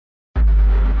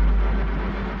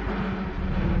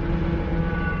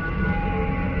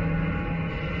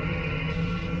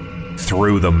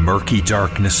Through the murky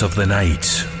darkness of the night,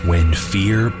 when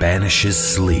fear banishes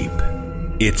sleep,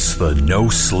 it's the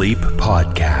Nosleep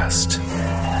Podcast.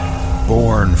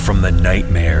 Born from the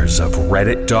nightmares of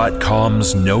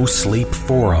Reddit.com's Nosleep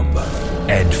forum,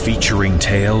 and featuring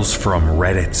tales from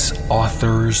Reddit's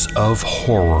authors of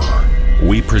horror,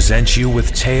 we present you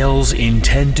with tales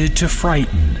intended to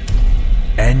frighten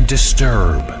and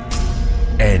disturb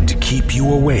and keep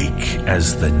you awake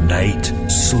as the night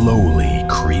slowly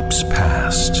creeps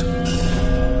past.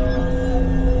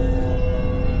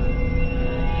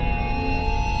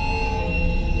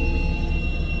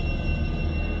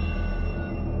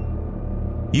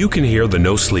 You can hear the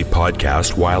Nosleep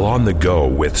Podcast while on the go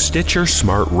with Stitcher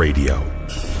Smart Radio.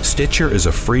 Stitcher is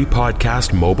a free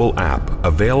podcast mobile app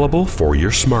available for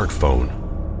your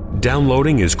smartphone.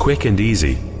 Downloading is quick and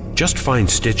easy. Just find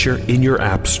Stitcher in your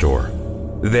app store.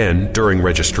 Then, during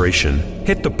registration,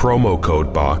 hit the promo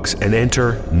code box and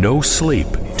enter No Sleep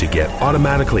to get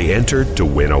automatically entered to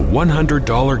win a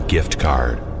 $100 gift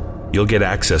card. You'll get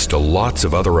access to lots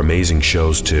of other amazing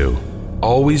shows too,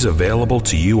 always available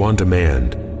to you on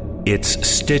demand. It's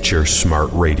Stitcher Smart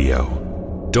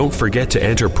Radio. Don't forget to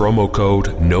enter promo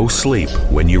code No Sleep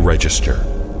when you register.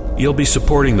 You'll be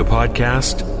supporting the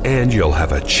podcast and you'll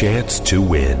have a chance to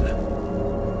win.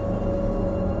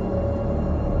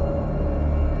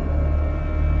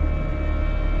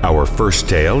 Our first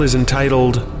tale is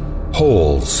entitled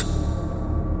Holes.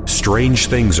 Strange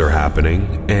things are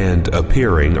happening and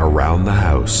appearing around the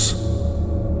house.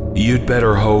 You'd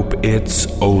better hope it's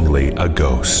only a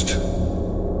ghost.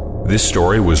 This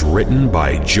story was written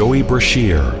by Joey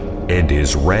Brashear and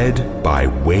is read by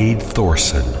Wade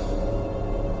Thorson.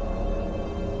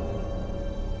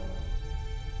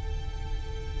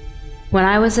 When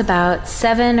I was about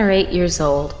 7 or 8 years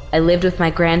old, I lived with my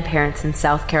grandparents in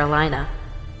South Carolina.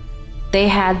 They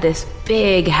had this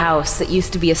big house that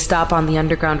used to be a stop on the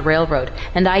Underground Railroad,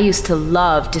 and I used to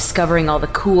love discovering all the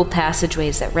cool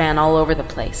passageways that ran all over the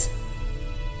place.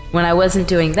 When I wasn't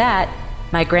doing that,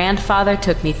 my grandfather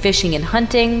took me fishing and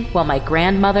hunting, while my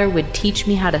grandmother would teach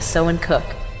me how to sew and cook.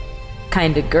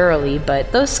 Kinda girly,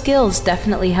 but those skills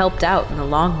definitely helped out in the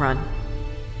long run.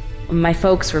 My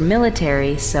folks were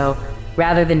military, so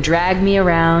rather than drag me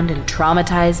around and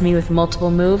traumatize me with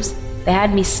multiple moves, they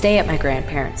had me stay at my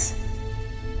grandparents'.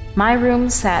 My room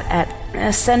sat at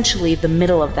essentially the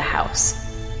middle of the house.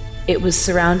 It was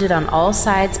surrounded on all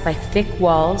sides by thick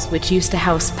walls which used to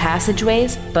house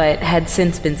passageways but had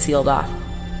since been sealed off.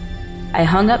 I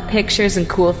hung up pictures and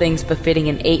cool things befitting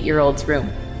an 8-year-old's room.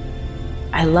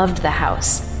 I loved the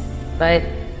house, but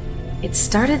it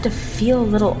started to feel a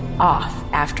little off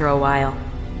after a while.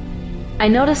 I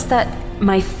noticed that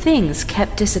my things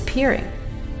kept disappearing.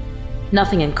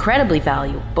 Nothing incredibly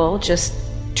valuable, just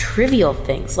trivial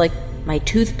things like my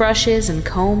toothbrushes and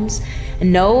combs.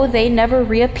 And no, they never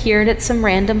reappeared at some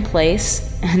random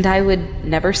place, and I would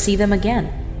never see them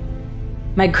again.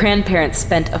 My grandparents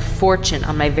spent a fortune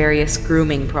on my various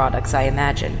grooming products, I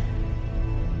imagine.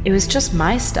 It was just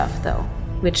my stuff, though,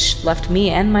 which left me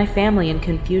and my family in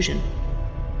confusion.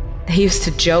 They used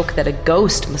to joke that a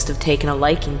ghost must have taken a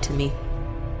liking to me.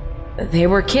 They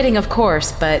were kidding, of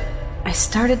course, but I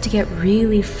started to get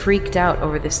really freaked out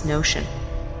over this notion.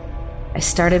 I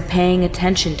started paying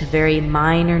attention to very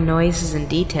minor noises and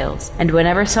details, and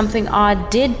whenever something odd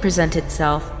did present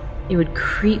itself, it would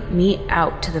creep me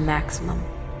out to the maximum.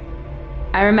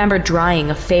 I remember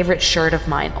drying a favorite shirt of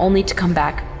mine, only to come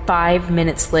back 5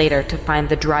 minutes later to find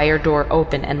the dryer door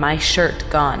open and my shirt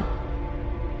gone.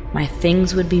 My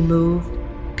things would be moved,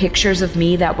 pictures of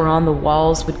me that were on the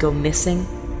walls would go missing.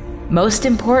 Most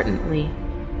importantly,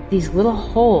 these little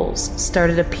holes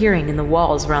started appearing in the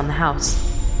walls around the house.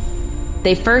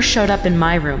 They first showed up in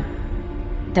my room.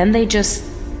 Then they just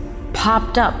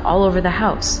popped up all over the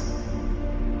house.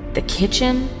 The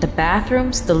kitchen, the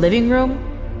bathrooms, the living room,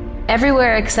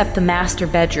 everywhere except the master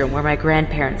bedroom where my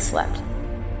grandparents slept.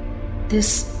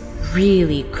 This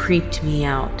really creeped me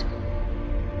out.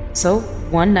 So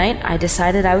one night I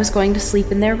decided I was going to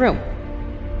sleep in their room.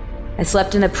 I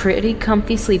slept in a pretty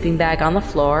comfy sleeping bag on the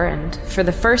floor, and for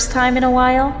the first time in a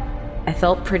while, I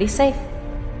felt pretty safe.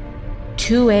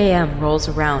 2 a.m. rolls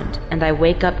around, and I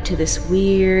wake up to this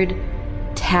weird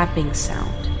tapping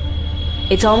sound.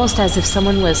 It's almost as if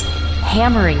someone was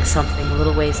hammering something a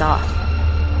little ways off.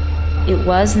 It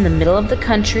was in the middle of the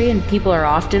country, and people are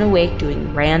often awake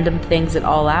doing random things at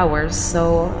all hours,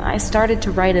 so I started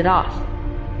to write it off.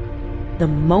 The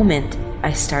moment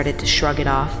I started to shrug it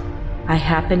off, I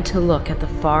happened to look at the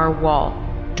far wall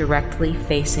directly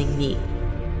facing me.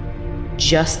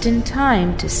 Just in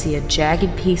time to see a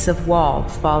jagged piece of wall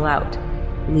fall out,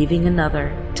 leaving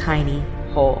another tiny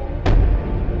hole.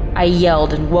 I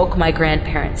yelled and woke my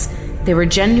grandparents. They were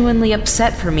genuinely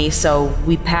upset for me, so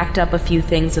we packed up a few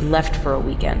things and left for a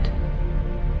weekend.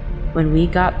 When we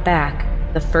got back,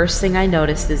 the first thing I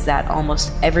noticed is that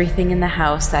almost everything in the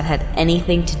house that had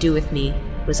anything to do with me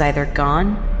was either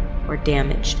gone or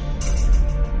damaged.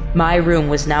 My room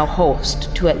was now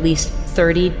host to at least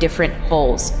 30 different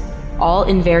holes, all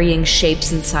in varying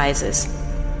shapes and sizes.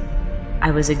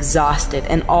 I was exhausted,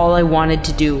 and all I wanted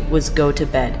to do was go to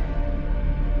bed.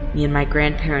 Me and my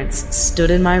grandparents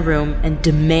stood in my room and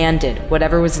demanded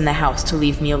whatever was in the house to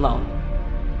leave me alone.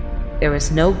 There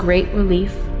was no great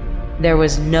relief. There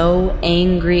was no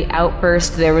angry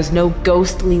outburst. There was no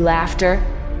ghostly laughter.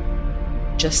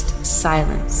 Just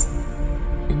silence,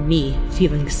 and me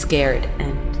feeling scared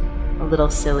and a little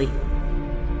silly.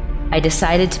 I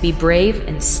decided to be brave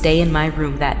and stay in my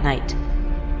room that night.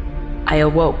 I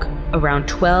awoke around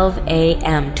 12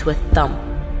 a.m. to a thump,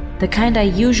 the kind I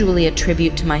usually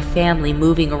attribute to my family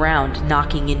moving around,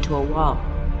 knocking into a wall.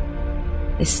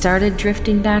 I started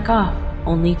drifting back off,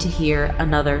 only to hear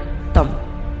another thump,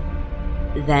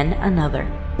 then another.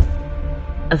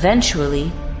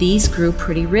 Eventually, these grew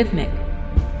pretty rhythmic.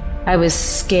 I was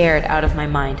scared out of my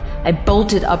mind. I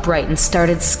bolted upright and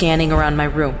started scanning around my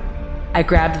room. I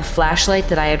grabbed the flashlight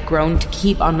that I had grown to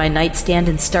keep on my nightstand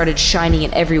and started shining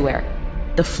it everywhere.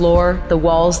 The floor, the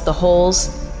walls, the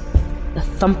holes. The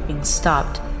thumping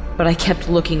stopped, but I kept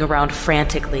looking around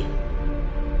frantically.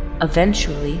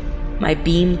 Eventually, my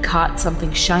beam caught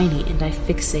something shiny and I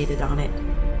fixated on it.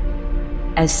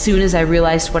 As soon as I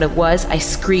realized what it was, I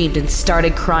screamed and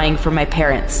started crying for my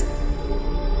parents.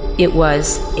 It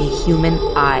was a human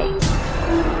eye.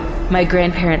 My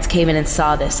grandparents came in and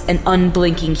saw this, an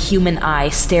unblinking human eye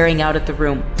staring out at the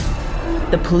room.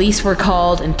 The police were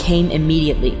called and came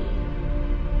immediately.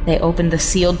 They opened the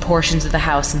sealed portions of the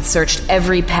house and searched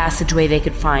every passageway they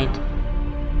could find.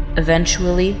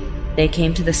 Eventually, they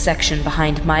came to the section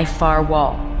behind my far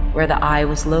wall, where the eye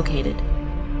was located.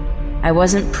 I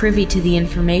wasn't privy to the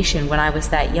information when I was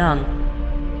that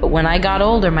young, but when I got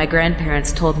older, my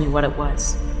grandparents told me what it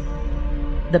was.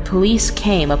 The police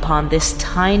came upon this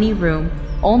tiny room,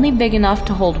 only big enough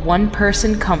to hold one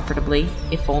person comfortably,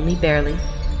 if only barely.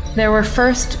 They were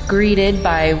first greeted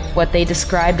by what they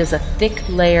described as a thick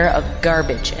layer of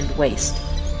garbage and waste.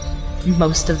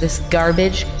 Most of this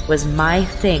garbage was my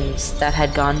things that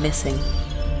had gone missing.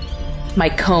 My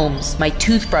combs, my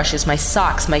toothbrushes, my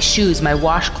socks, my shoes, my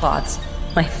washcloths,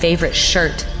 my favorite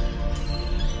shirt.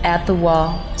 At the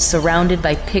wall, surrounded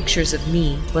by pictures of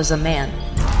me, was a man.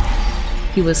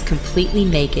 He was completely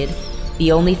naked.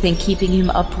 The only thing keeping him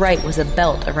upright was a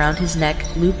belt around his neck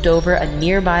looped over a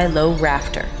nearby low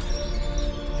rafter.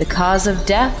 The cause of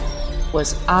death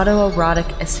was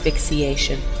autoerotic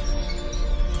asphyxiation.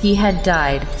 He had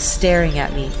died staring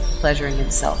at me, pleasuring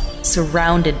himself,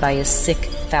 surrounded by his sick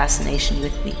fascination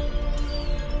with me.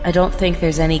 I don't think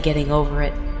there's any getting over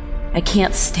it. I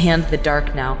can't stand the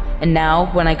dark now, and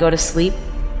now, when I go to sleep,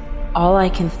 all I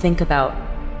can think about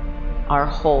are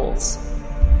holes.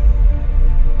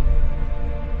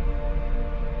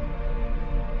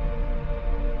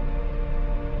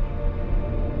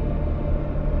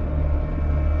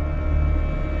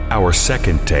 Our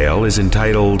second tale is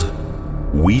entitled,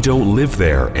 We Don't Live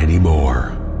There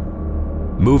Anymore.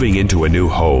 Moving into a new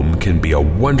home can be a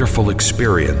wonderful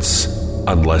experience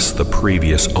unless the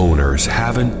previous owners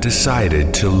haven't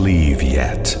decided to leave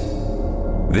yet.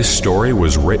 This story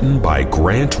was written by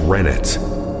Grant Rennett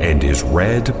and is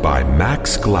read by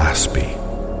Max Glaspie.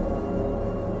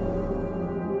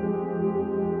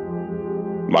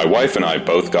 My wife and I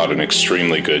both got an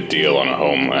extremely good deal on a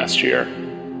home last year.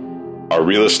 Our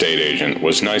real estate agent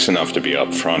was nice enough to be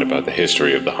upfront about the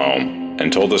history of the home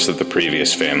and told us that the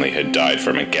previous family had died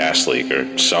from a gas leak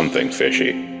or something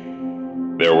fishy.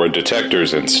 There were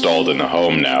detectors installed in the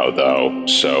home now, though,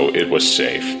 so it was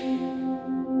safe.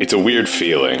 It's a weird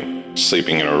feeling,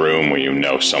 sleeping in a room where you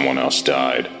know someone else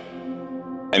died.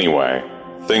 Anyway,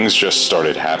 things just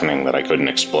started happening that I couldn't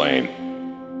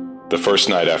explain. The first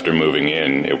night after moving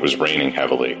in, it was raining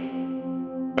heavily.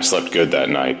 I slept good that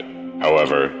night.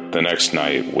 However, the next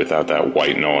night, without that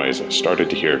white noise, I started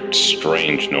to hear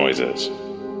strange noises.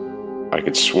 I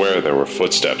could swear there were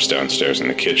footsteps downstairs in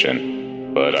the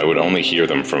kitchen, but I would only hear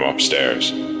them from upstairs.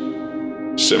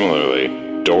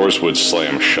 Similarly, doors would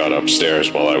slam shut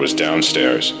upstairs while I was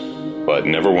downstairs, but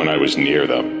never when I was near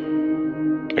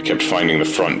them. I kept finding the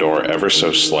front door ever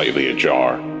so slightly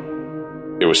ajar.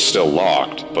 It was still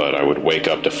locked, but I would wake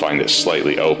up to find it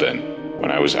slightly open, when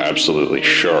I was absolutely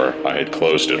sure I had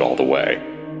closed it all the way.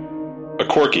 A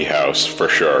quirky house, for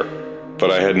sure,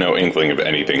 but I had no inkling of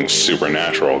anything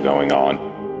supernatural going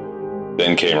on.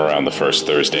 Then came around the first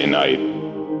Thursday night.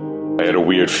 I had a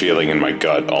weird feeling in my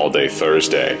gut all day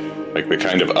Thursday, like the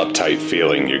kind of uptight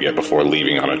feeling you get before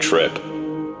leaving on a trip.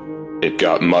 It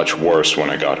got much worse when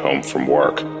I got home from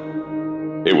work.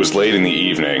 It was late in the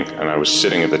evening, and I was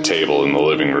sitting at the table in the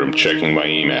living room checking my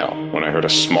email when I heard a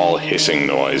small hissing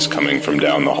noise coming from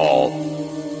down the hall.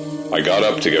 I got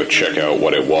up to go check out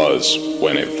what it was,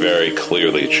 when it very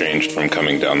clearly changed from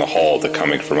coming down the hall to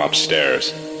coming from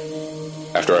upstairs.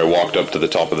 After I walked up to the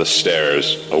top of the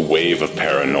stairs, a wave of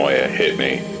paranoia hit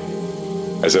me.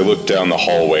 As I looked down the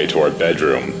hallway to our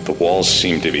bedroom, the walls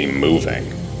seemed to be moving.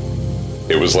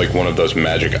 It was like one of those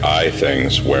magic eye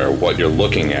things where what you're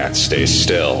looking at stays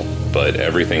still, but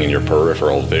everything in your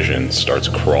peripheral vision starts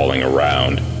crawling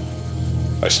around.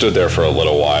 I stood there for a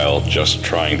little while, just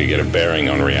trying to get a bearing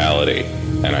on reality,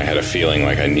 and I had a feeling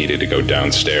like I needed to go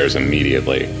downstairs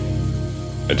immediately.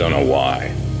 I don't know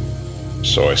why.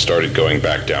 So I started going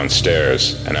back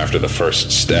downstairs, and after the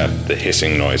first step, the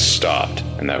hissing noise stopped,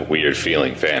 and that weird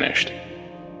feeling vanished.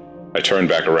 I turned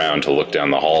back around to look down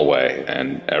the hallway,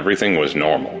 and everything was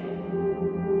normal.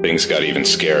 Things got even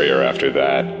scarier after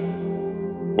that.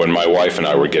 When my wife and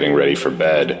I were getting ready for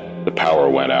bed, the power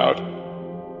went out.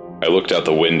 I looked out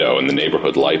the window, and the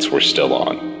neighborhood lights were still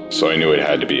on, so I knew it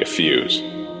had to be a fuse.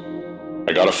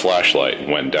 I got a flashlight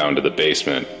and went down to the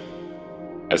basement.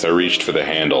 As I reached for the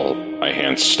handle, my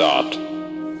hand stopped.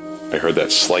 I heard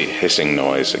that slight hissing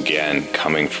noise again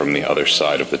coming from the other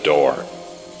side of the door.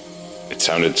 It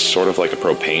sounded sort of like a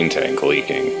propane tank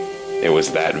leaking. It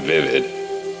was that vivid.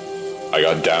 I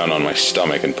got down on my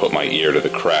stomach and put my ear to the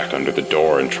crack under the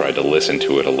door and tried to listen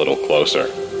to it a little closer.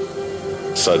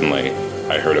 Suddenly,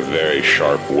 I heard a very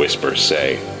sharp whisper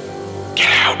say,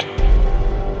 "Get out!"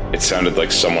 It sounded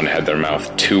like someone had their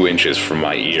mouth 2 inches from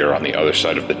my ear on the other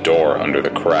side of the door under the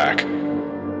crack.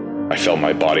 I felt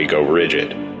my body go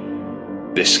rigid.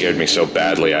 This scared me so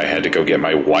badly I had to go get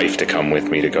my wife to come with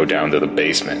me to go down to the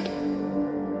basement.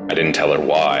 I didn't tell her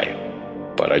why,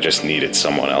 but I just needed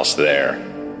someone else there.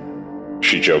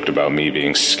 She joked about me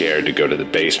being scared to go to the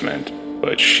basement,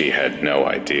 but she had no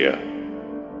idea.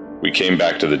 We came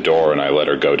back to the door and I let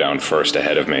her go down first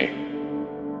ahead of me.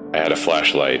 I had a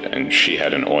flashlight and she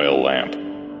had an oil lamp.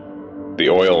 The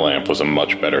oil lamp was a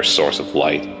much better source of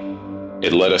light.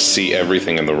 It let us see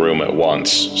everything in the room at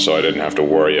once, so I didn't have to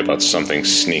worry about something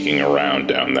sneaking around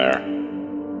down there.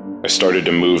 I started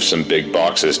to move some big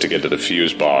boxes to get to the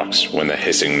fuse box when the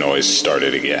hissing noise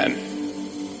started again.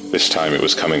 This time it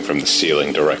was coming from the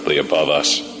ceiling directly above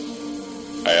us.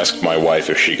 I asked my wife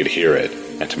if she could hear it,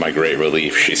 and to my great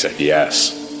relief she said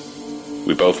yes.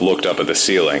 We both looked up at the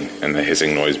ceiling, and the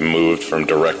hissing noise moved from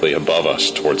directly above us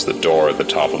towards the door at the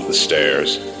top of the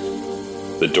stairs.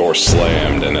 The door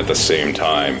slammed, and at the same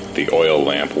time, the oil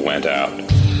lamp went out.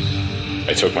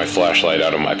 I took my flashlight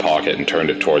out of my pocket and turned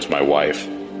it towards my wife.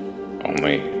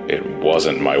 Only, it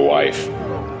wasn't my wife.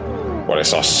 What I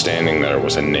saw standing there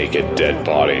was a naked, dead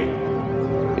body.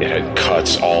 It had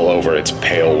cuts all over its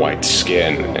pale white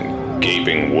skin, and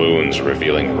gaping wounds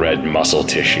revealing red muscle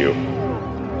tissue.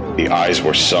 The eyes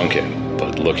were sunken,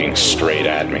 but looking straight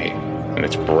at me, and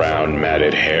its brown,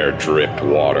 matted hair dripped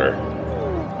water.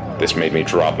 This made me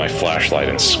drop my flashlight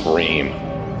and scream.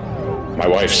 My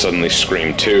wife suddenly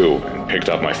screamed too, and picked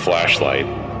up my flashlight.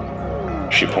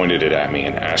 She pointed it at me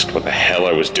and asked what the hell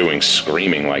I was doing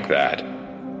screaming like that.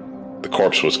 The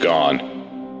corpse was gone.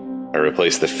 I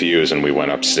replaced the fuse and we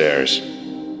went upstairs.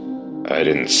 I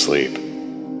didn't sleep.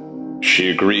 She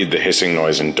agreed the hissing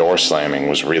noise and door slamming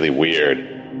was really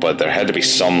weird, but there had to be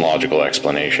some logical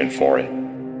explanation for it.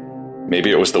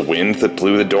 Maybe it was the wind that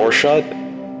blew the door shut?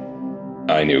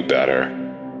 I knew better.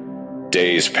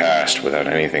 Days passed without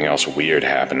anything else weird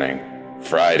happening.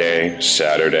 Friday,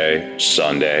 Saturday,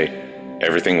 Sunday,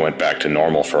 everything went back to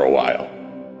normal for a while.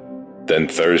 Then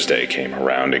Thursday came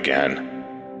around again.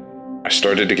 I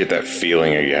started to get that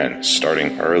feeling again,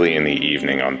 starting early in the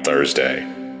evening on Thursday.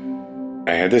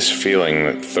 I had this feeling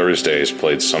that Thursdays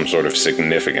played some sort of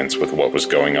significance with what was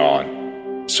going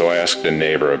on, so I asked a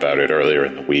neighbor about it earlier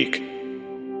in the week.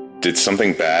 Did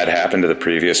something bad happen to the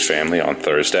previous family on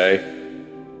Thursday?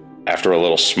 After a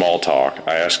little small talk,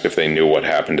 I asked if they knew what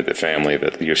happened to the family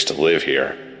that used to live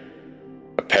here.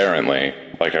 Apparently,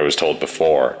 like I was told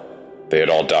before, they had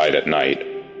all died at night.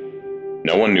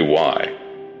 No one knew why.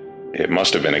 It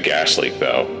must have been a gas leak,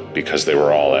 though, because they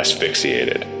were all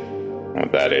asphyxiated. Well,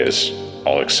 that is,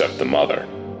 all except the mother.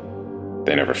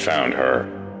 They never found her.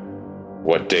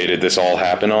 What day did this all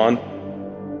happen on?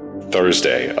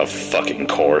 Thursday, of fucking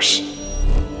course.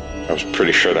 I was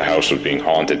pretty sure the house was being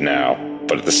haunted now,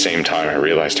 but at the same time I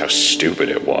realized how stupid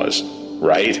it was,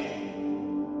 right?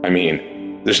 I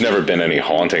mean, there's never been any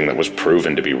haunting that was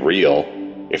proven to be real.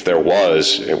 If there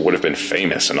was, it would have been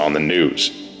famous and on the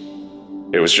news.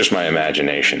 It was just my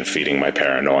imagination feeding my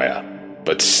paranoia.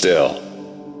 But still,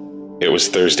 it was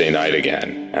Thursday night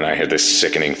again, and I had this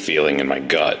sickening feeling in my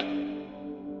gut.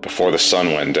 Before the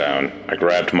sun went down, I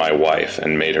grabbed my wife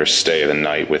and made her stay the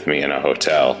night with me in a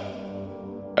hotel.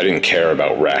 I didn't care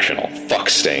about rational fuck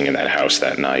staying in that house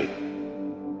that night.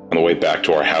 On the way back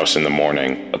to our house in the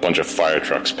morning, a bunch of fire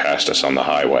trucks passed us on the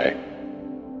highway.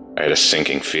 I had a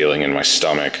sinking feeling in my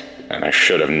stomach, and I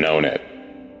should have known it.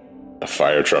 The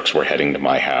fire trucks were heading to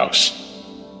my house.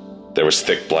 There was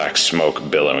thick black smoke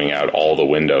billowing out all the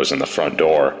windows and the front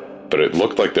door, but it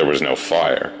looked like there was no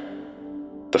fire.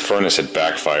 The furnace had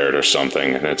backfired or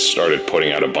something, and it started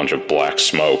putting out a bunch of black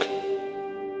smoke.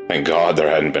 Thank God there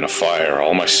hadn't been a fire.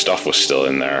 All my stuff was still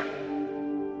in there.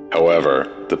 However,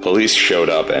 the police showed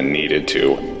up and needed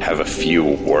to have a few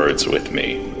words with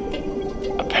me.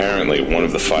 Apparently, one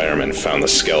of the firemen found the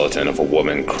skeleton of a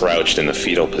woman crouched in the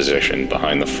fetal position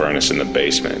behind the furnace in the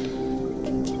basement.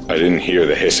 I didn't hear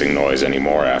the hissing noise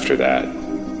anymore after that,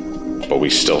 but we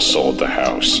still sold the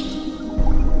house.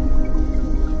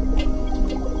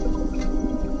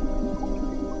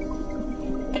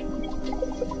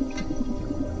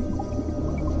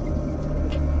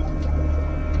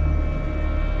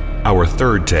 Our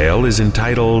third tale is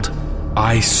entitled,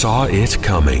 I Saw It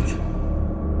Coming.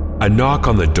 A knock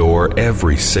on the door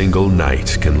every single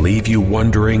night can leave you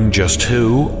wondering just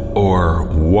who or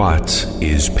what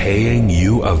is paying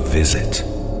you a visit.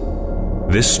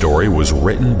 This story was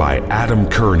written by Adam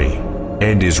Kearney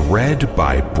and is read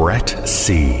by Brett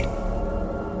C.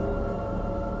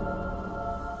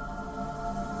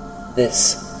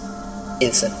 This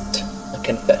isn't a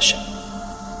confession.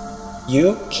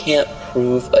 You can't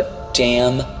prove a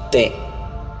damn thing,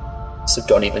 so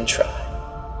don't even try.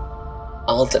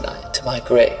 I'll deny it to my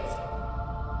grave.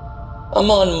 I'm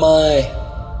on my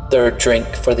third drink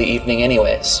for the evening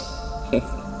anyways.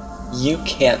 You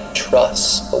can't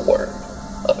trust the word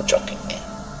of a drunken man.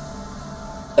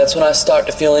 That's when I start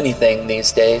to feel anything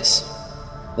these days.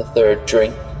 The third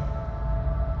drink.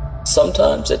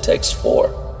 Sometimes it takes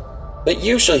 4, but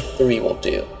usually 3 will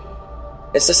do.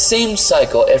 It's the same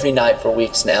cycle every night for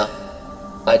weeks now.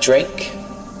 I drink,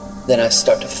 then I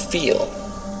start to feel.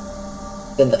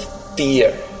 Then the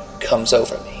fear comes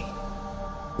over me.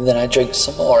 And then I drink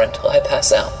some more until I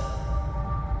pass out.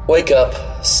 Wake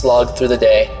up, slog through the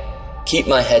day, keep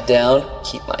my head down,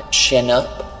 keep my chin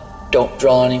up, don't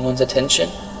draw anyone's attention,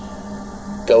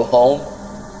 go home,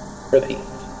 repeat.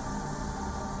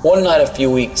 One night a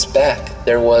few weeks back,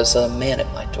 there was a man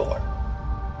at my door.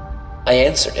 I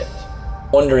answered it,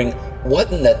 wondering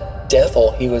what in the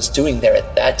devil he was doing there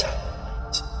at that time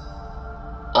of night.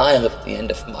 I live at the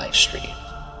end of my street,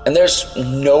 and there's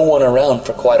no one around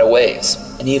for quite a ways,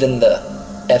 and even the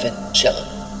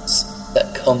evangelicals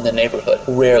that come to the neighborhood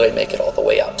rarely make it all the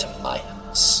way out to my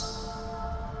house.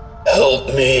 "Help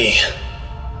me,"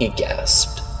 he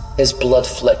gasped, his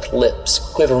blood-flecked lips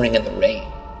quivering in the rain.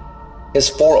 His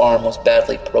forearm was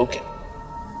badly broken,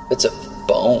 bits of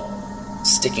bone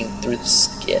sticking through the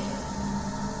skin.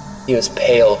 He was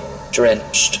pale,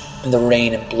 drenched, and the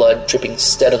rain and blood dripping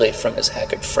steadily from his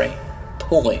haggard frame,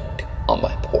 pooling on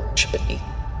my porch beneath.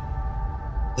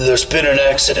 "There's been an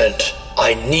accident.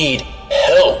 I need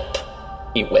help,"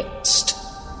 he winced.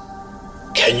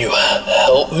 "Can you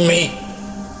help me?"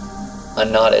 I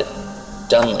nodded,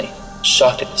 dumbly,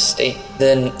 shocked at his state,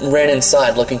 then ran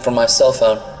inside looking for my cell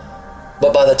phone.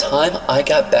 But by the time I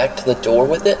got back to the door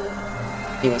with it,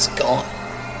 he was gone.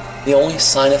 The only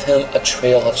sign of him, a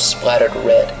trail of splattered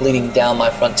red leading down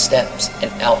my front steps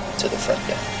and out to the front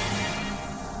yard.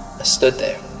 I stood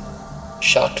there,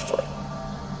 shocked for it.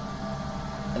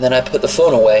 And then I put the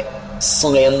phone away,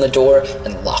 slammed the door,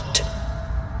 and locked it.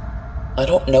 I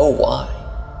don't know why.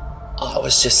 I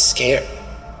was just scared,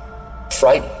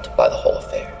 frightened by the whole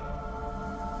affair.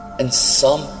 And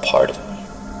some part of me,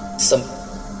 some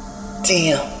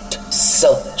damned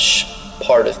selfish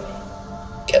part of me,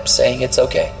 kept saying it's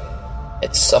okay.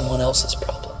 It's someone else's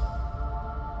problem.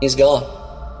 He's gone.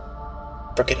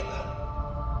 Forget about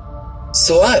it.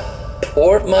 So I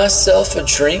poured myself a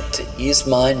drink to ease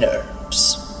my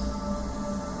nerves.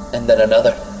 And then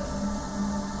another.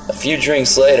 A few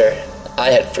drinks later,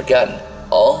 I had forgotten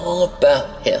all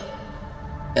about him.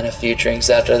 And a few drinks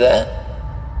after that,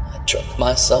 I drunk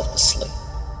myself to sleep.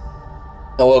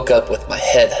 I woke up with my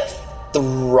head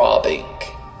throbbing.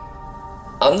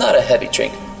 I'm not a heavy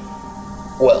drinker.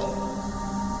 Well,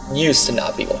 used to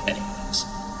not be one anyways.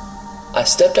 I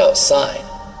stepped outside,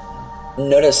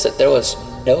 noticed that there was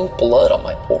no blood on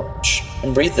my porch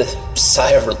and breathed a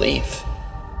sigh of relief.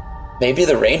 Maybe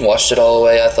the rain washed it all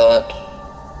away, I thought.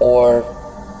 Or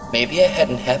maybe it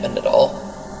hadn't happened at all.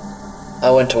 I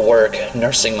went to work,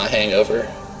 nursing my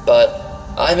hangover, but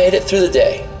I made it through the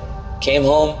day. Came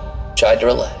home, tried to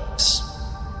relax.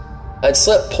 I'd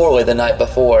slept poorly the night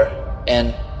before,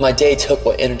 and my day took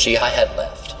what energy I had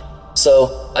left.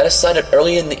 So I decided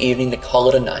early in the evening to call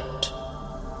it a night.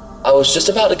 I was just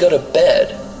about to go to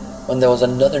bed when there was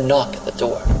another knock at the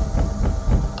door.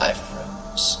 I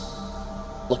froze,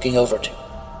 looking over to it.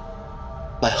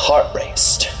 My heart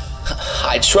raced.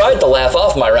 I tried to laugh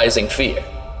off my rising fear.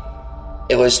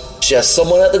 It was just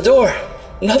someone at the door,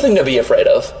 nothing to be afraid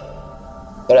of.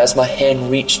 But as my hand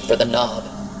reached for the knob,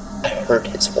 I heard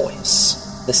his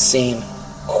voice, the same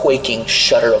quaking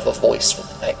shudder of a voice from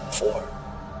the night before.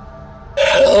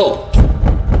 Help!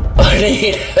 I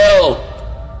need help!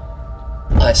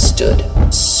 I stood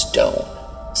stone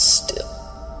still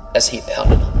as he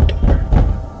pounded on the door.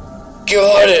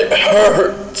 God, it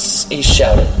hurts, he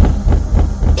shouted.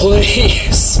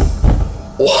 Please,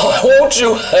 why won't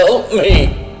you help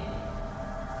me?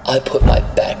 I put my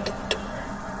back to the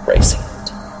door, bracing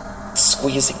it,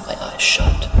 squeezing my eyes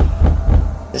shut.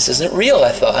 This isn't real,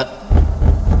 I thought.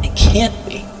 It can't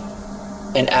be.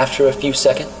 And after a few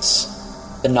seconds,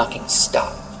 the knocking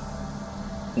stopped,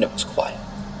 and it was quiet.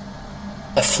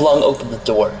 I flung open the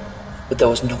door, but there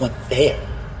was no one there.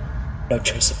 No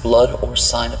trace of blood or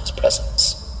sign of his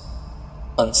presence.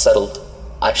 Unsettled,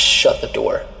 I shut the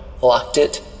door, locked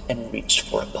it, and reached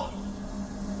for a bottle.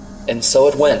 And so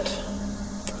it went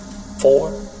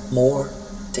for 4 more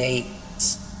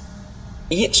days.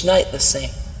 Each night the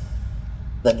same.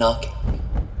 The knocking.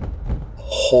 A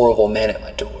horrible man at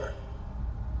my door.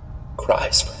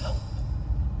 Cries for help.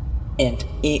 And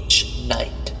each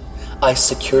night, I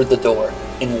secured the door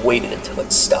and waited until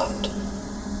it stopped.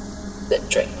 Then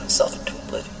drank myself into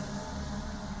oblivion.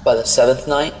 By the 7th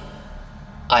night,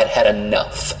 I'd had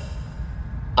enough.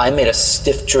 I made a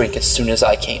stiff drink as soon as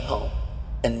I came home,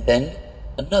 and then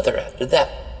another after that.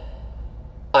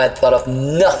 I had thought of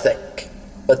nothing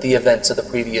but the events of the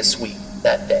previous week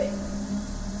that day.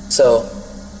 So,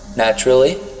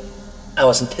 naturally, I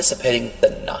was anticipating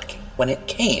the knocking when it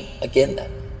came again that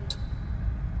night,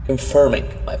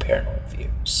 confirming my paranoid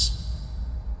fears.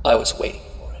 I was waiting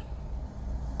for it.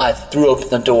 I threw open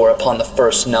the door upon the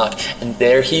first knock, and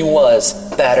there he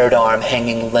was, battered arm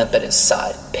hanging limp at his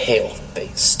side, pale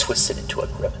face twisted into a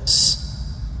grimace.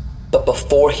 But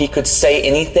before he could say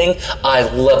anything, I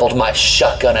leveled my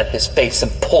shotgun at his face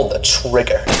and pulled the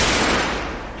trigger.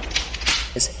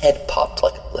 His head popped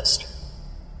like a blister,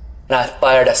 and I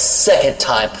fired a second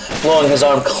time, blowing his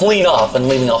arm clean off and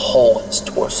leaving a hole in his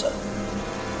torso.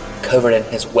 Covered in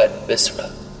his wet viscera,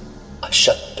 I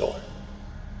shut the door.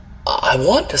 I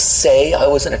want to say I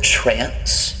was in a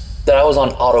trance, that I was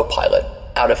on autopilot,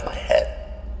 out of my head.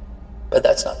 But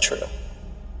that's not true.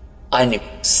 I knew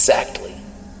exactly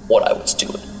what I was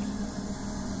doing.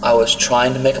 I was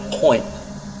trying to make a point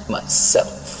to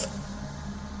myself.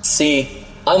 See,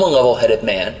 I'm a level-headed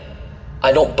man.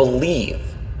 I don't believe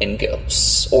in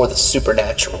ghosts or the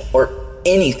supernatural or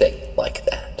anything like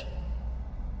that.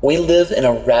 We live in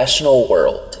a rational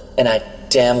world, and I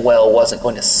damn well wasn't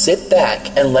going to sit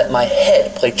back and let my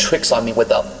head play tricks on me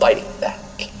without fighting back.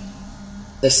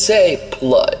 They say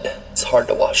blood is hard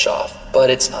to wash off, but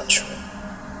it's not true.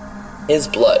 His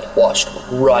blood washed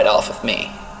right off of me.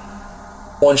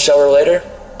 1 shower later,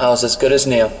 I was as good as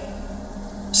new.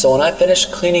 So when I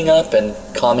finished cleaning up and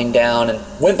calming down and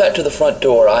went back to the front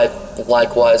door, I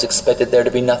likewise expected there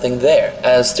to be nothing there,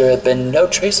 as there had been no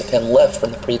trace of him left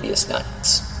from the previous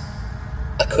nights.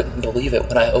 I couldn't believe it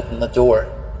when I opened the door.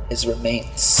 His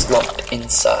remains slumped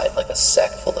inside like a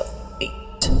sack full of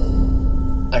meat.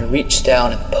 I reached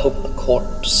down and poked the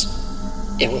corpse.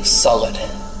 It was solid.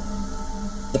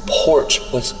 The porch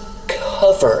was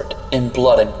covered in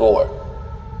blood and gore.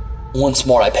 Once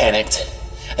more I panicked,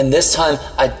 and this time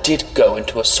I did go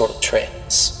into a sort of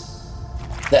trance.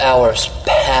 The hours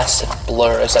passed in a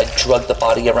blur as I dragged the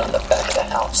body around the back of the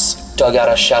house, dug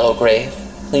out a shallow grave,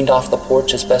 cleaned off the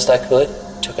porch as best I could,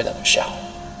 took another shower.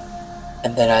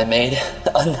 And then I made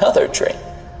another drink.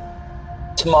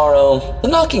 Tomorrow, the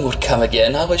knocking would come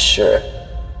again, I was sure.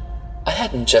 I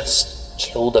hadn't just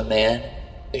killed a man,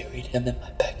 buried him in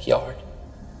my backyard.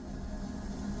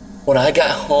 When I got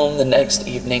home the next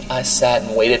evening, I sat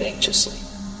and waited anxiously.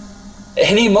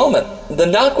 Any moment, the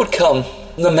knock would come.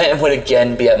 The man would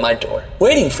again be at my door,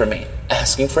 waiting for me,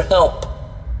 asking for help.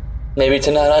 Maybe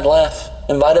tonight I'd laugh,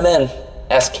 invite him in,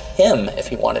 ask him if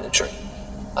he wanted a drink,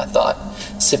 I thought,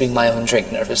 sipping my own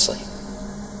drink nervously.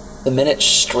 The minutes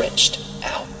stretched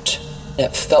out, and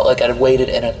it felt like I'd waited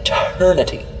an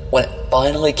eternity when it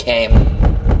finally came.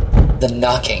 The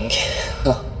knocking.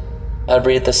 I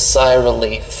breathed a sigh of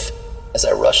relief as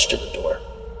I rushed to the door.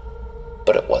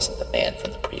 But it wasn't the man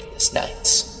from the previous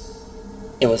nights.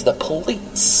 It was the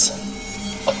police.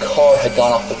 A car had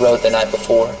gone off the road the night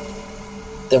before.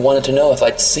 They wanted to know if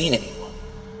I'd seen anyone.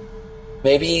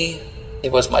 Maybe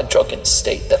it was my drunken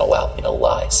state that allowed me to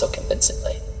lie so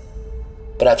convincingly.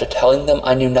 But after telling them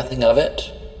I knew nothing of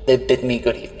it, they bid me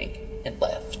good evening and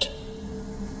left.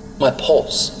 My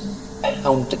pulse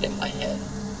pounded in my head.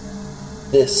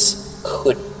 This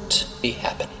couldn't be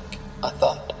happening, I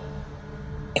thought.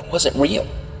 It wasn't real.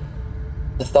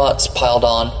 The thoughts piled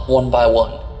on one by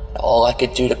one, and all I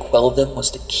could do to quell them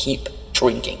was to keep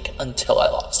drinking until I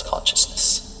lost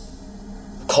consciousness.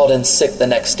 I called in sick the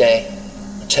next day.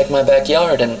 I checked my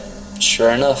backyard, and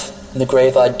sure enough, the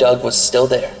grave I dug was still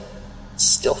there,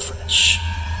 still fresh.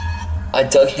 I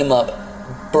dug him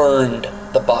up, burned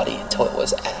the body until it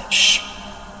was ash.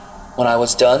 When I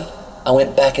was done, I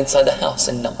went back inside the house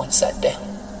and numbly sat down.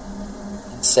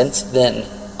 And since then,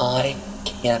 I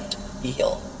can't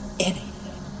feel anything.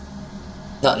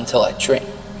 Not until I drink.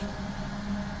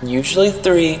 Usually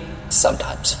 3,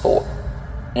 sometimes 4.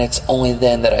 And it's only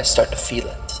then that I start to feel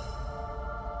it.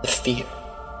 The fear.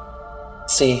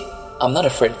 See, I'm not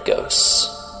afraid of ghosts.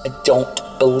 I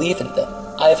don't believe in them.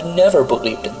 I have never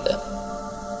believed in them.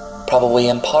 Probably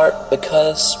in part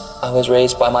because I was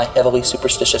raised by my heavily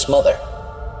superstitious mother.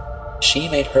 She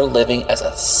made her living as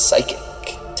a psychic,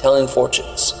 telling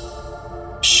fortunes.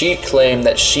 She claimed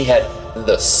that she had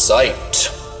the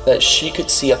sight, that she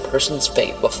could see a person's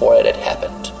fate before it had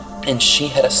happened, and she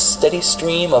had a steady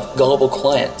stream of gullible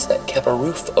clients that kept a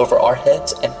roof over our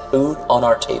heads and food on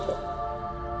our table.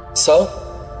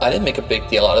 So, I didn't make a big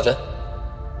deal out of it.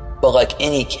 But like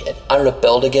any kid, I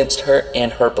rebelled against her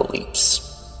and her beliefs.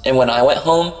 And when I went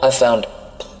home, I found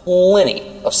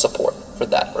plenty of support for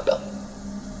that rebellion.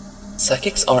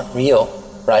 Psychics aren't real,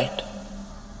 right?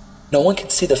 No one can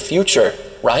see the future,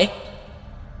 right?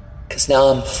 Because now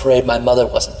I'm afraid my mother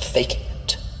wasn't faking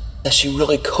it. That she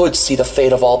really could see the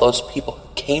fate of all those people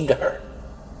who came to her.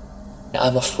 Now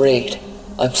I'm afraid.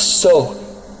 I'm so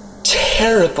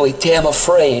terribly damn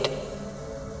afraid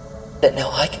that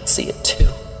now I can see it too.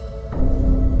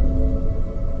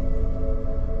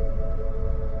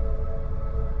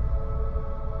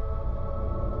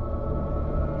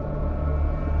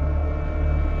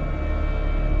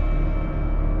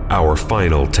 Our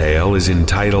final tale is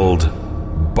entitled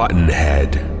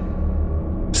Buttonhead.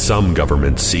 Some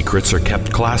government secrets are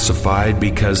kept classified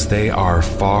because they are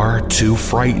far too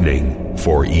frightening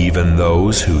for even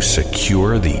those who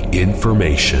secure the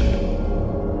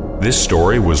information. This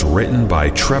story was written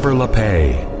by Trevor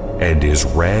LePay and is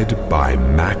read by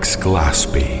Max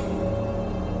Glaspie.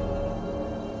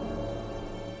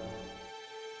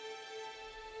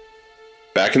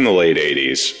 Back in the late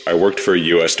 80s, I worked for a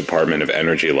U.S. Department of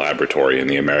Energy laboratory in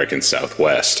the American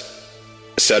Southwest.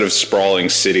 A set of sprawling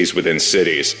cities within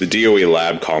cities, the DOE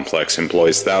lab complex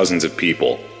employs thousands of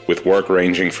people, with work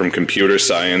ranging from computer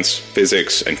science,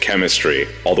 physics, and chemistry,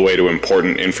 all the way to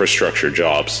important infrastructure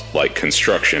jobs like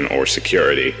construction or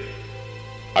security.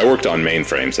 I worked on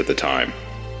mainframes at the time.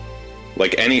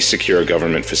 Like any secure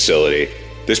government facility,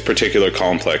 this particular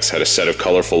complex had a set of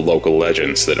colorful local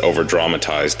legends that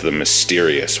over-dramatized the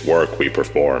mysterious work we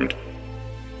performed.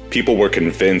 People were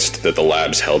convinced that the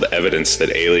labs held evidence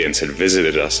that aliens had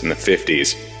visited us in the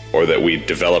 50s, or that we'd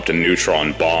developed a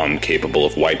neutron bomb capable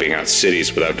of wiping out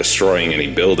cities without destroying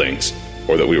any buildings,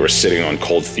 or that we were sitting on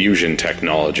cold fusion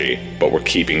technology, but were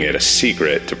keeping it a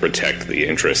secret to protect the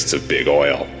interests of big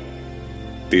oil.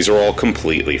 These are all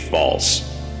completely false.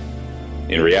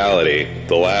 In reality,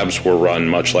 the labs were run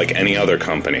much like any other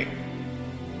company.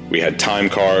 We had time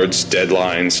cards,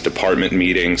 deadlines, department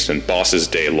meetings, and bosses'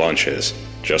 day lunches,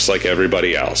 just like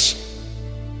everybody else.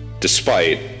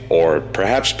 Despite, or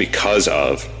perhaps because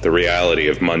of, the reality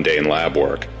of mundane lab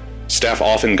work, staff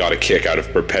often got a kick out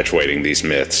of perpetuating these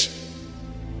myths.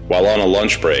 While on a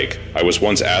lunch break, I was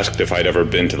once asked if I'd ever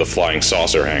been to the flying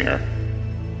saucer hangar.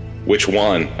 "Which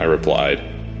one?" I replied.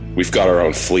 "We've got our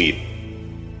own fleet."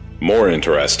 More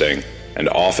interesting, and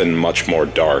often much more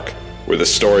dark, were the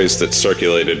stories that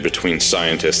circulated between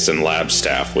scientists and lab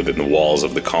staff within the walls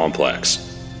of the complex.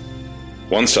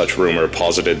 One such rumor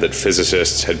posited that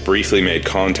physicists had briefly made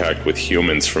contact with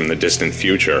humans from the distant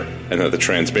future, and that the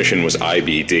transmission was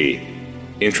IBD.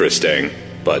 Interesting,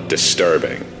 but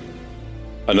disturbing.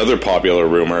 Another popular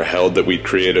rumor held that we'd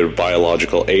created a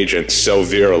biological agent so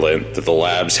virulent that the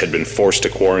labs had been forced to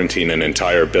quarantine an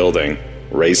entire building,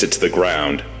 raze it to the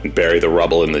ground, and bury the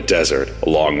rubble in the desert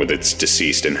along with its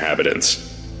deceased inhabitants.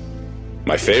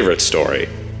 My favorite story,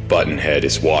 Buttonhead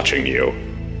is watching you.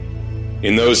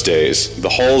 In those days, the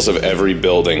halls of every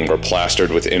building were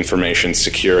plastered with information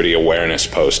security awareness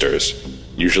posters,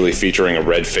 usually featuring a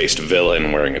red-faced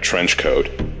villain wearing a trench coat.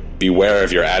 Beware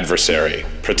of your adversary.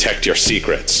 Protect your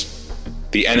secrets.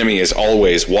 The enemy is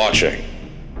always watching.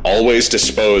 Always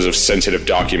dispose of sensitive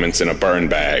documents in a burn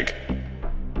bag.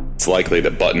 It's likely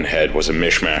that Buttonhead was a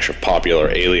mishmash of popular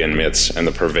alien myths and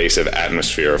the pervasive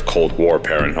atmosphere of Cold War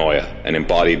paranoia, and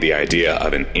embodied the idea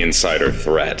of an insider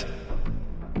threat.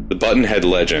 The Buttonhead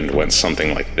legend went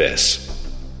something like this.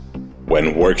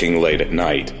 When working late at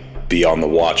night, be on the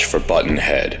watch for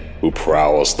Buttonhead, who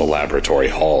prowls the laboratory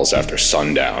halls after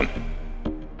sundown.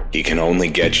 He can only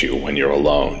get you when you're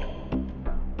alone.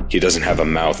 He doesn't have a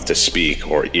mouth to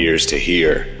speak or ears to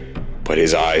hear, but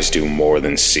his eyes do more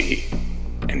than see.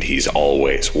 And he's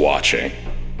always watching.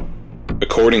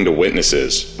 According to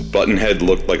witnesses, Buttonhead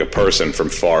looked like a person from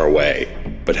far away,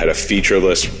 but had a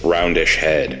featureless, roundish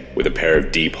head with a pair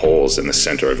of deep holes in the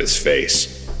center of his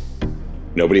face.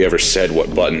 Nobody ever said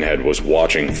what Buttonhead was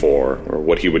watching for, or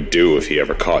what he would do if he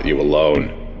ever caught you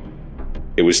alone.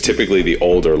 It was typically the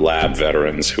older lab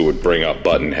veterans who would bring up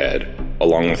Buttonhead,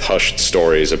 along with hushed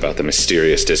stories about the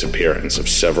mysterious disappearance of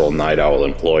several Night Owl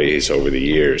employees over the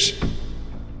years.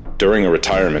 During a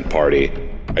retirement party,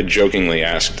 I jokingly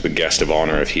asked the guest of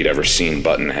honor if he'd ever seen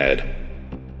Buttonhead.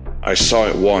 "I saw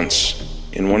it once,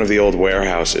 in one of the old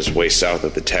warehouses way south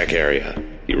of the tech area,"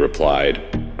 he replied,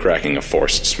 cracking a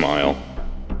forced smile.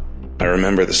 "I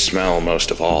remember the smell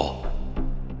most of all."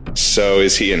 "So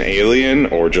is he an alien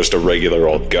or just a regular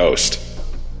old ghost?"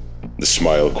 The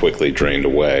smile quickly drained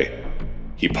away.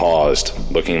 He paused,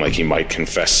 looking like he might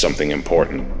confess something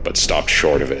important, but stopped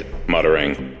short of it,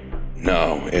 muttering,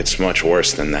 "No, it's much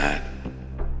worse than that."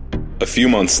 A few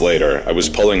months later, I was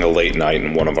pulling a late night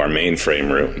in one of our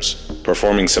mainframe rooms,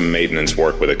 performing some maintenance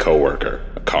work with a coworker,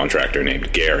 a contractor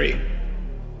named Gary.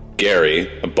 Gary,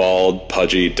 a bald,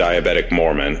 pudgy, diabetic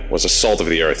Mormon, was a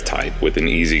salt-of-the-earth type with an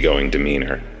easygoing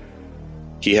demeanor.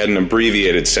 He had an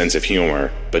abbreviated sense of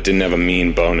humor, but didn't have a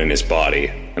mean bone in his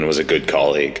body, and was a good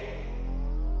colleague.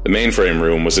 The mainframe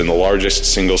room was in the largest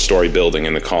single-story building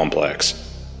in the complex,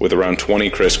 with around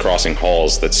 20 crisscrossing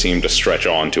halls that seemed to stretch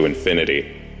on to infinity.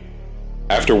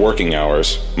 After working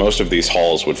hours, most of these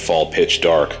halls would fall pitch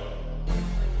dark.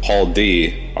 Hall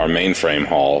D, our mainframe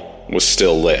hall, was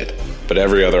still lit, but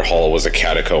every other hall was a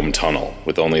catacomb tunnel,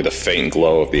 with only the faint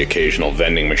glow of the occasional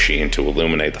vending machine to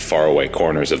illuminate the faraway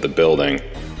corners of the building.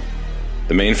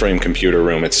 The mainframe computer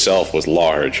room itself was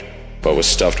large, but was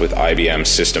stuffed with IBM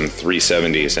System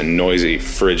 370s and noisy,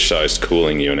 fridge-sized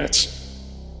cooling units.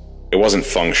 It wasn't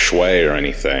feng shui or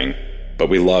anything, but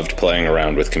we loved playing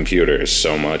around with computers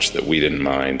so much that we didn't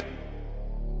mind.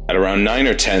 At around 9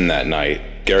 or 10 that night,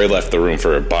 Gary left the room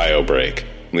for a bio break,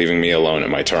 leaving me alone at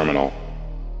my terminal.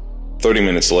 30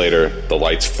 minutes later, the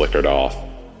lights flickered off.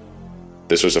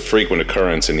 This was a frequent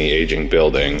occurrence in the aging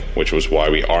building, which was why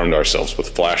we armed ourselves with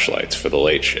flashlights for the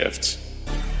late shifts.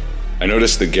 I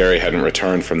noticed that Gary hadn't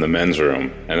returned from the men's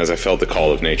room, and as I felt the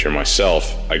call of nature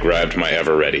myself, I grabbed my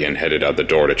Ever-Ready and headed out the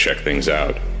door to check things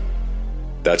out.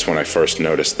 That's when I first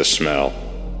noticed the smell.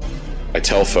 I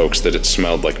tell folks that it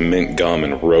smelled like mint gum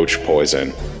and roach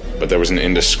poison, but there was an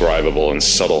indescribable and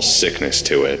subtle sickness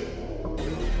to it.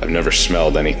 I've never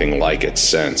smelled anything like it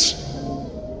since.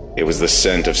 It was the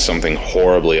scent of something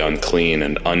horribly unclean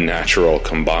and unnatural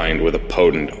combined with a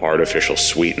potent artificial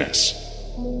sweetness.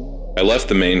 I left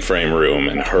the mainframe room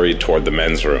and hurried toward the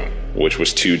men's room, which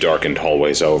was 2 darkened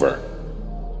hallways over.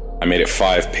 I made it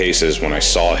 5 paces when I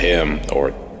saw him,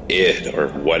 or it, or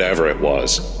whatever it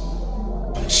was.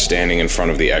 Standing in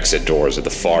front of the exit doors at the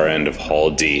far end of Hall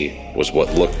D was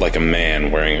what looked like a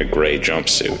man wearing a gray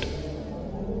jumpsuit.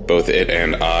 Both it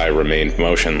and I remained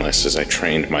motionless as I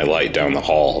trained my light down the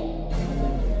hall.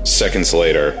 Seconds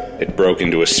later, it broke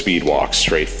into a speed walk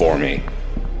straight for me.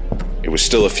 It was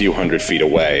still a few hundred feet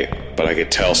away, but I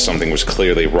could tell something was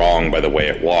clearly wrong by the way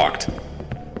it walked.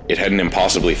 It had an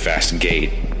impossibly fast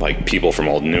gait, like people from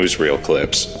old newsreel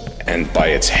clips, and by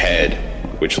its head,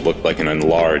 which looked like an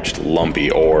enlarged, lumpy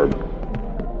orb.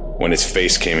 When its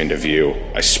face came into view,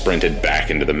 I sprinted back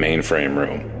into the mainframe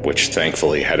room, which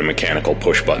thankfully had a mechanical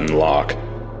push-button lock.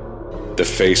 The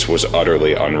face was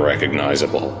utterly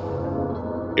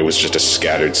unrecognizable. It was just a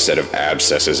scattered set of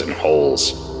abscesses and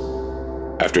holes.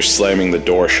 After slamming the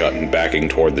door shut and backing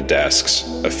toward the desks,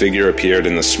 a figure appeared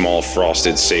in the small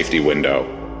frosted safety window.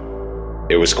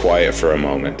 It was quiet for a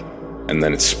moment, and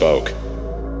then it spoke.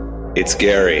 "It's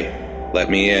Gary.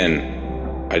 Let me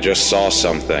in. I just saw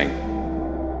something."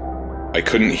 I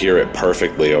couldn't hear it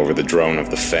perfectly over the drone of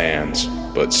the fans,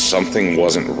 but something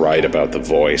wasn't right about the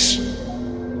voice.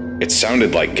 It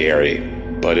sounded like Gary,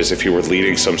 but as if he were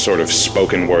leading some sort of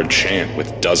spoken word chant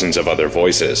with dozens of other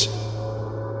voices.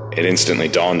 It instantly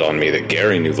dawned on me that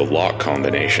Gary knew the lock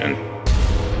combination.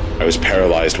 I was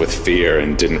paralyzed with fear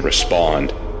and didn't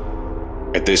respond.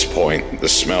 At this point, the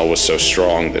smell was so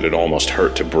strong that it almost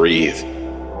hurt to breathe.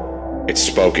 It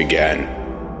spoke again.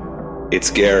 "It's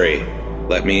Gary.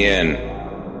 Let me in.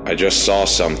 I just saw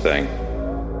something."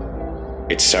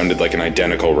 It sounded like an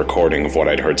identical recording of what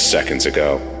I'd heard seconds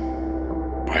ago.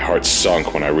 My heart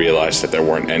sunk when I realized that there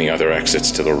weren't any other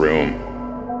exits to the room.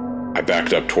 I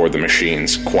backed up toward the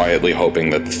machines, quietly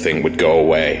hoping that the thing would go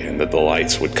away and that the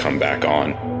lights would come back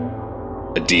on.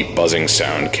 A deep buzzing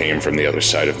sound came from the other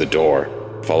side of the door,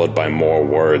 followed by more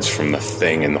words from the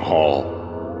thing in the hall.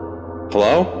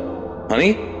 "Hello?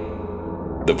 Honey?"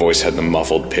 The voice had the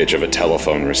muffled pitch of a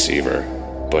telephone receiver,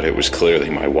 but it was clearly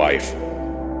my wife.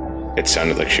 It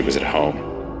sounded like she was at home.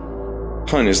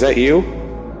 "Hun, is that you?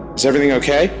 Is everything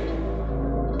okay?"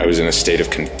 I was in a state of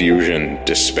confusion,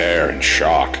 despair, and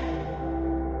shock.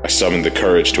 I summoned the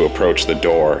courage to approach the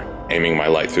door, aiming my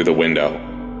light through the window.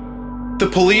 "The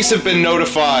police have been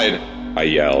notified!" I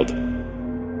yelled.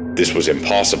 This was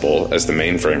impossible, as the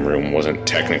mainframe room wasn't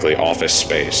technically office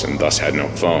space and thus had no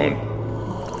phone.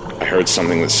 I heard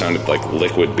something that sounded like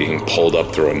liquid being pulled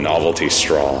up through a novelty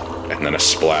straw, and then a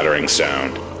splattering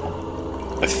sound.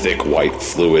 A thick white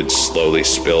fluid slowly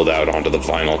spilled out onto the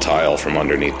vinyl tile from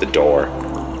underneath the door.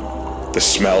 The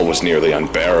smell was nearly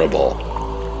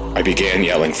unbearable. I began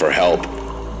yelling for help.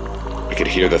 I could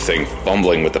hear the thing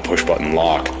fumbling with the push-button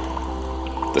lock.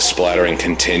 The splattering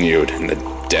continued, and the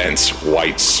dense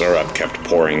white syrup kept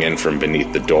pouring in from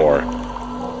beneath the door.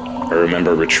 I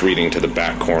remember retreating to the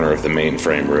back corner of the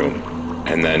mainframe room,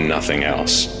 and then nothing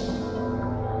else.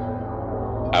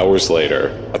 Hours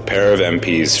later, a pair of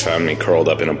MPs found me curled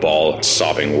up in a ball and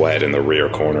sopping wet in the rear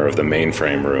corner of the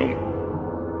mainframe room.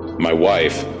 My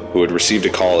wife, who had received a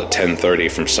call at 10:30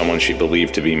 from someone she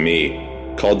believed to be me,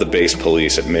 called the base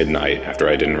police at midnight after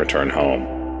I didn't return home.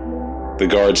 The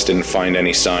guards didn't find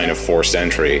any sign of forced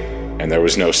entry, and there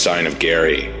was no sign of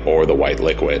Gary or the white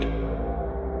liquid.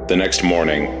 The next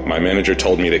morning, my manager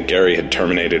told me that Gary had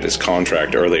terminated his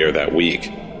contract earlier that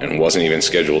week and wasn't even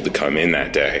scheduled to come in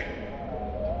that day.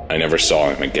 I never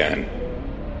saw him again.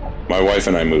 My wife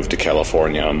and I moved to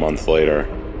California a month later.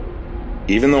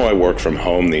 Even though I work from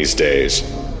home these days,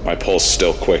 my pulse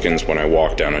still quickens when I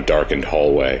walk down a darkened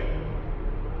hallway.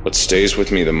 What stays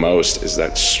with me the most is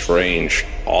that strange,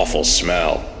 awful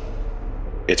smell.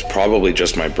 It's probably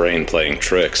just my brain playing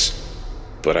tricks,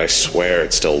 but I swear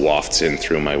it still wafts in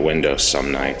through my window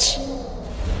some nights.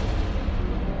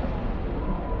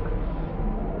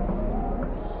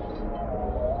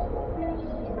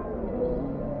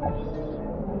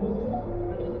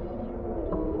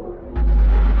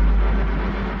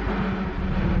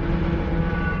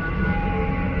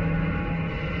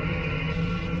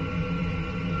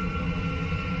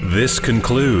 This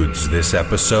concludes this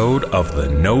episode of the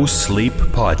Nosleep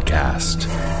Podcast.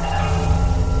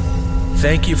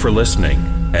 Thank you for listening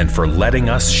and for letting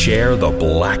us share the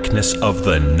blackness of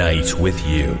the night with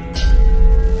you.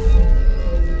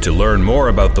 To learn more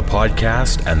about the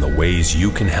podcast and the ways you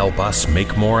can help us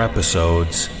make more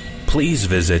episodes, please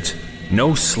visit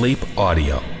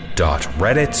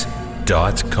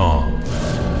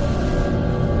nosleepaudio.reddit.com.